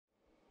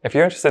If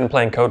you're interested in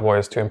playing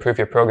Codewars to improve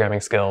your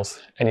programming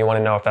skills, and you want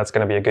to know if that's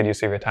going to be a good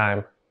use of your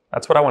time,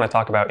 that's what I want to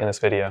talk about in this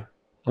video.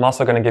 I'm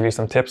also going to give you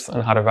some tips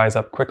on how to rise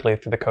up quickly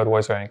through the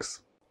Codewars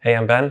ranks. Hey,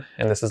 I'm Ben,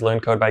 and this is Learn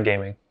Code by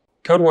Gaming.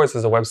 Codewars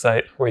is a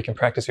website where you can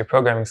practice your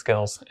programming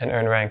skills and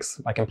earn ranks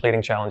by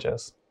completing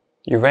challenges.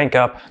 You rank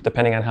up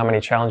depending on how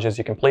many challenges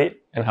you complete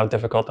and how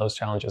difficult those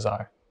challenges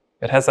are.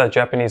 It has that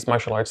Japanese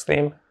martial arts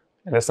theme,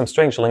 and there's some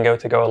strange lingo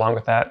to go along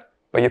with that,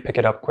 but you pick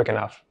it up quick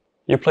enough.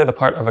 You play the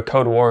part of a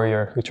code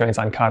warrior who trains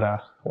on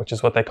Kata, which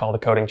is what they call the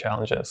coding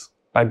challenges.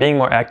 By being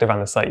more active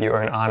on the site, you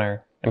earn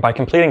honor, and by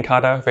completing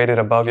Kata rated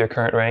above your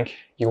current rank,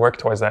 you work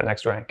towards that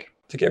next rank.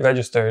 To get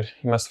registered,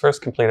 you must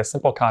first complete a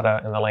simple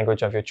kata in the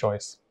language of your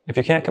choice. If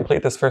you can't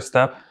complete this first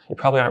step, you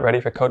probably aren't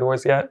ready for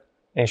Codewars yet,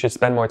 and you should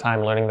spend more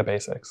time learning the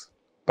basics.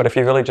 But if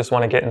you really just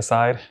want to get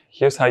inside,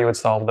 here's how you would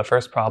solve the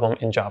first problem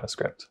in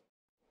JavaScript.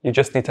 You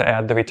just need to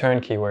add the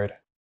return keyword.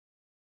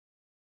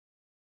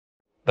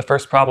 The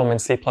first problem in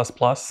C++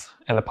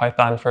 and the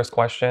Python first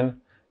question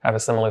have a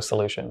similar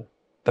solution.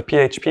 The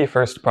PHP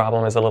first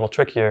problem is a little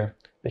trickier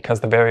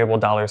because the variable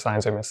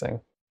 $signs are missing.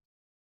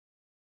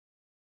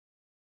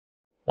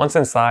 Once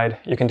inside,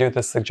 you can do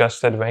the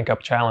suggested rank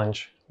up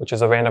challenge, which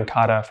is a random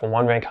kata from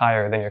one rank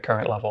higher than your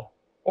current level.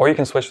 Or you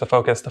can switch the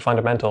focus to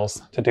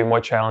fundamentals to do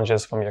more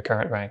challenges from your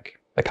current rank.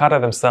 The kata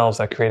themselves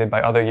are created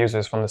by other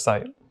users from the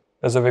site.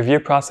 There's a review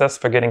process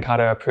for getting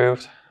kata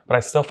approved, but I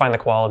still find the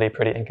quality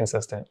pretty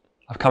inconsistent.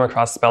 I've come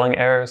across spelling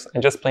errors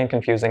and just plain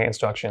confusing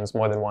instructions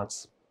more than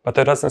once. But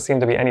there doesn't seem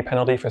to be any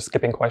penalty for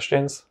skipping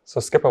questions, so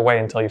skip away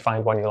until you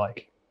find one you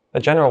like. The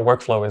general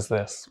workflow is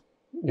this.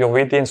 You'll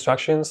read the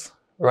instructions,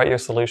 write your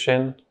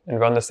solution, and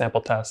run the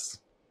sample tests.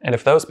 And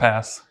if those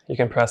pass, you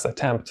can press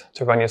Attempt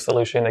to run your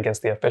solution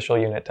against the official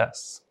unit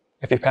tests.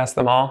 If you pass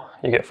them all,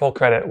 you get full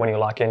credit when you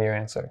lock in your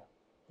answer.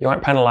 You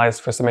aren't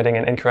penalized for submitting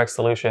an incorrect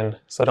solution,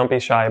 so don't be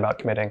shy about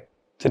committing.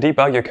 To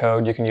debug your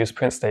code, you can use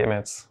print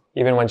statements,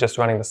 even when just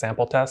running the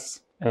sample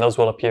tests, and those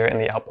will appear in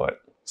the output.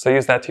 So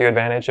use that to your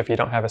advantage if you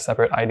don't have a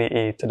separate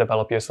IDE to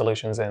develop your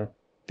solutions in.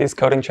 These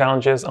coding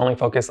challenges only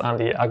focus on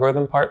the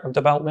algorithm part of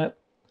development,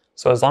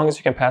 so as long as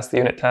you can pass the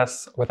unit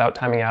tests without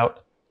timing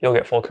out, you'll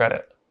get full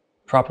credit.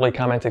 Properly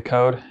commented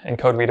code and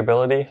code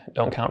readability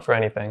don't count for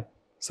anything.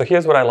 So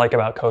here's what I like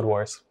about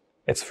Codewars.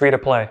 It's free to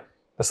play.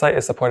 The site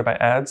is supported by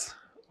ads,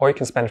 or you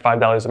can spend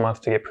 $5 a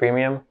month to get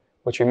premium,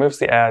 which removes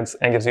the ads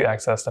and gives you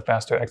access to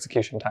faster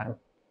execution time.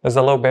 There's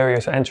a low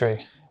barrier to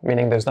entry,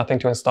 meaning there's nothing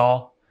to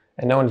install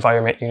and no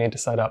environment you need to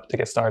set up to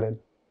get started.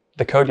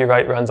 The code you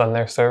write runs on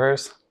their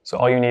servers, so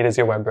all you need is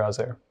your web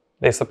browser.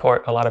 They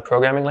support a lot of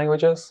programming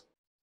languages.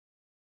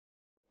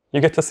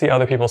 You get to see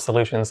other people's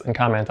solutions and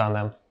comment on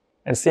them.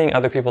 And seeing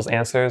other people's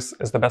answers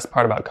is the best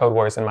part about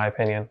Codewars in my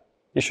opinion.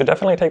 You should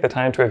definitely take the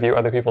time to review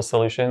other people's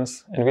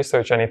solutions and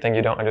research anything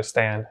you don't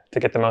understand to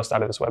get the most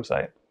out of this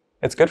website.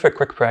 It's good for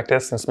quick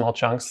practice in small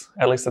chunks,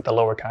 at least at the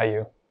lower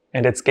Caillou.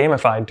 And it's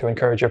gamified to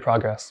encourage your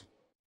progress.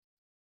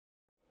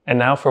 And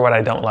now for what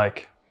I don't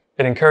like.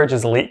 It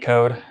encourages elite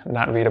code,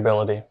 not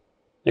readability.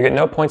 You get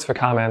no points for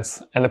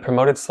comments, and the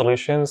promoted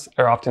solutions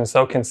are often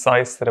so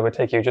concise that it would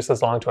take you just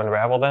as long to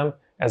unravel them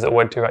as it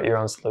would to write your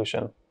own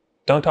solution.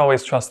 Don't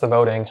always trust the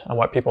voting on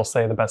what people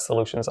say the best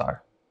solutions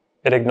are.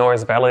 It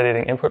ignores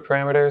validating input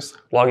parameters,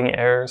 logging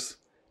errors,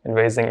 and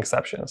raising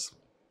exceptions.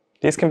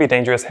 These can be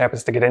dangerous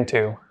habits to get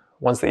into,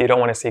 ones that you don't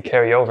want to see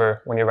carry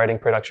over when you're writing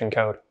production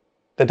code.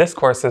 The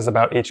discourses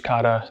about each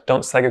kata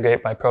don't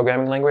segregate by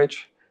programming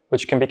language,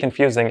 which can be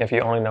confusing if you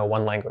only know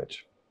one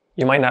language.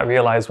 You might not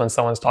realize when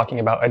someone's talking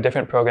about a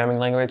different programming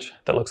language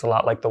that looks a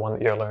lot like the one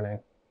that you're learning.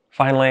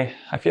 Finally,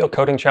 I feel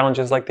coding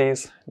challenges like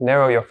these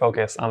narrow your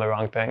focus on the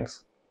wrong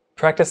things.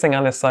 Practicing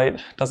on this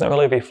site doesn't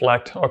really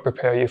reflect or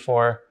prepare you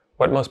for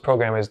what most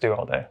programmers do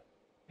all day.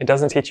 It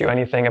doesn't teach you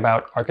anything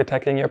about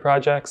architecting your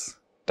projects,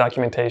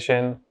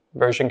 documentation,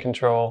 version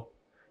control,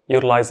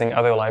 utilizing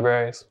other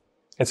libraries.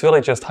 It's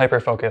really just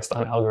hyper-focused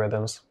on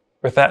algorithms.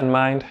 With that in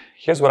mind,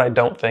 here's what I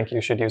don't think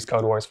you should use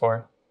Codewars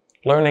for.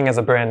 Learning as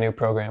a brand new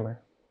programmer.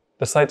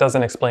 The site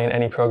doesn't explain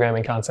any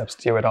programming concepts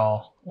to you at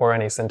all, or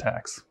any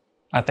syntax.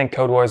 I think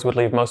Codewars would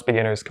leave most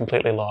beginners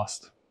completely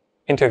lost.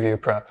 Interview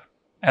prep.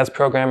 As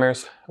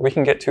programmers, we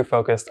can get too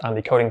focused on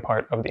the coding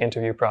part of the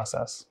interview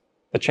process.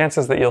 The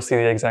chances that you'll see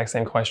the exact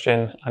same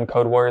question on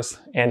Codewars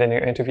and in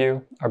your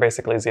interview are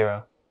basically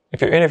zero. If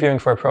you're interviewing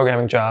for a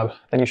programming job,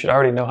 then you should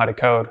already know how to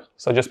code,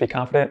 so just be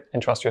confident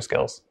and trust your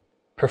skills.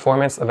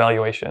 Performance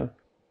evaluation.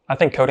 I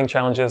think coding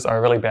challenges are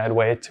a really bad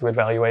way to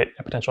evaluate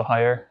a potential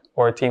hire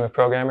or a team of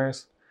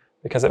programmers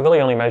because it really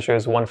only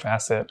measures one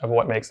facet of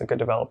what makes a good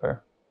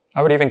developer.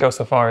 I would even go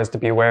so far as to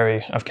be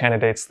wary of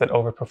candidates that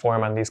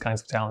overperform on these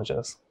kinds of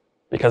challenges,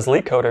 because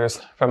elite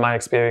coders, from my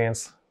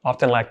experience,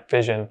 often lack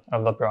vision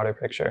of the broader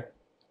picture.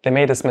 They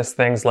may dismiss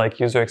things like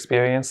user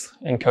experience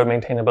and code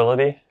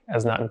maintainability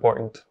as not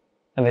important,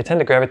 and they tend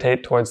to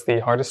gravitate towards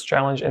the hardest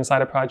challenge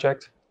inside a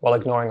project while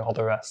ignoring all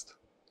the rest.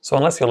 So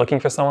unless you're looking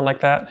for someone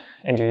like that,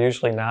 and you're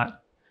usually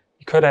not,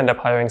 you could end up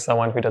hiring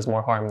someone who does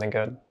more harm than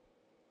good.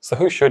 So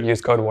who should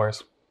use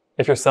Codewars?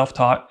 If you're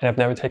self-taught and have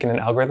never taken an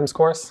algorithms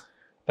course,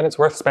 then it's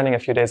worth spending a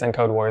few days in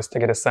Codewars to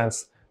get a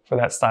sense for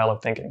that style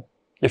of thinking.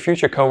 Your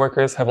future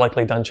coworkers have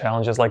likely done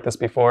challenges like this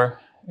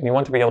before, and you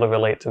want to be able to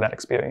relate to that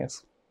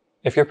experience.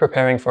 If you're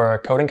preparing for a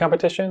coding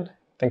competition,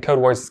 then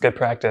Codewars is good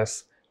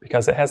practice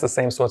because it has the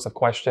same sorts of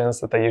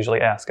questions that they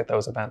usually ask at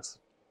those events.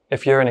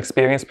 If you're an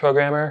experienced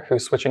programmer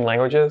who's switching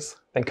languages,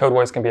 then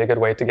Codewars can be a good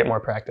way to get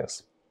more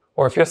practice.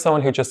 Or if you're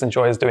someone who just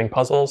enjoys doing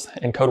puzzles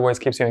and Codewars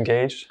keeps you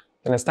engaged,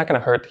 then it's not going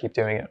to hurt to keep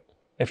doing it.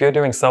 If you're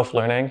doing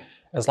self-learning,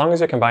 as long as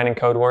you're combining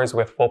Codewars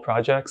with full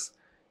projects,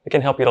 it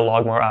can help you to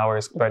log more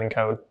hours writing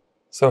code.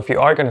 So if you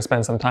are going to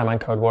spend some time on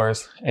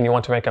Codewars and you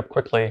want to rank up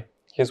quickly,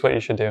 here's what you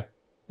should do.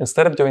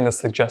 Instead of doing the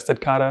suggested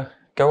kata,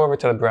 go over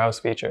to the Browse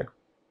feature.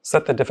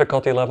 Set the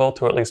difficulty level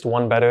to at least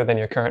 1 better than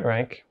your current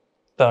rank.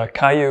 The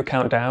Caillou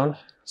count down,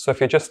 so if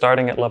you're just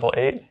starting at level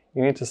 8,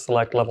 you need to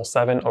select level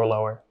 7 or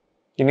lower.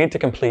 You need to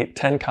complete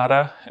 10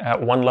 kata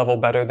at 1 level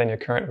better than your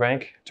current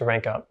rank to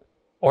rank up.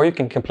 Or you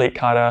can complete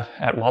kata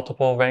at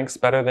multiple ranks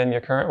better than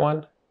your current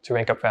one to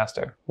rank up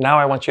faster. Now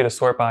I want you to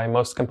sort by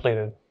most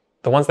completed.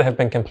 The ones that have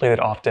been completed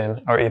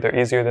often are either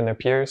easier than their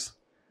peers,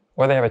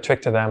 or they have a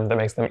trick to them that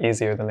makes them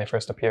easier than they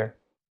first appear.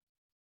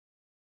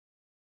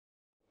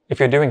 If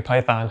you're doing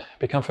Python,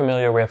 become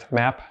familiar with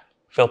map,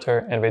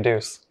 filter, and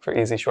reduce for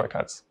easy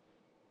shortcuts.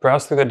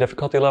 Browse through the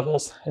difficulty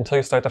levels until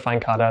you start to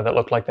find kata that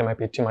look like they might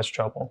be too much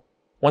trouble.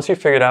 Once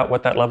you've figured out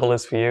what that level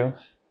is for you,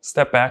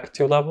 step back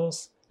 2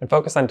 levels and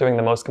focus on doing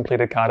the most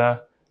completed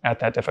kata at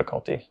that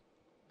difficulty.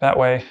 That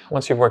way,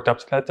 once you've worked up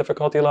to that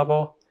difficulty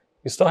level,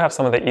 you still have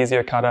some of the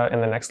easier kata in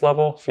the next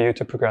level for you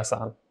to progress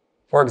on.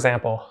 For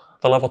example,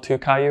 the level 2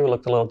 Caillou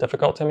looked a little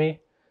difficult to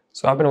me,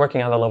 so I've been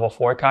working on the level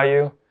 4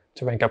 Caillou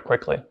to rank up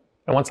quickly.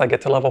 And once I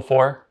get to level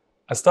 4,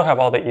 I still have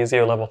all the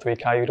easier level 3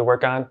 Caillou to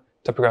work on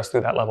to progress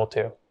through that level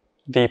 2.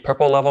 The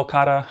purple level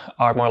kata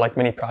are more like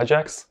mini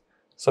projects,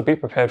 so be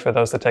prepared for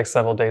those to take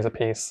several days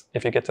apiece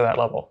if you get to that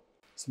level.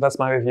 So that's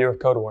my review of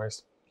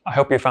Codewars. I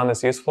hope you found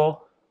this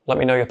useful. Let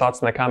me know your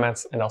thoughts in the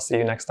comments, and I'll see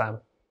you next time.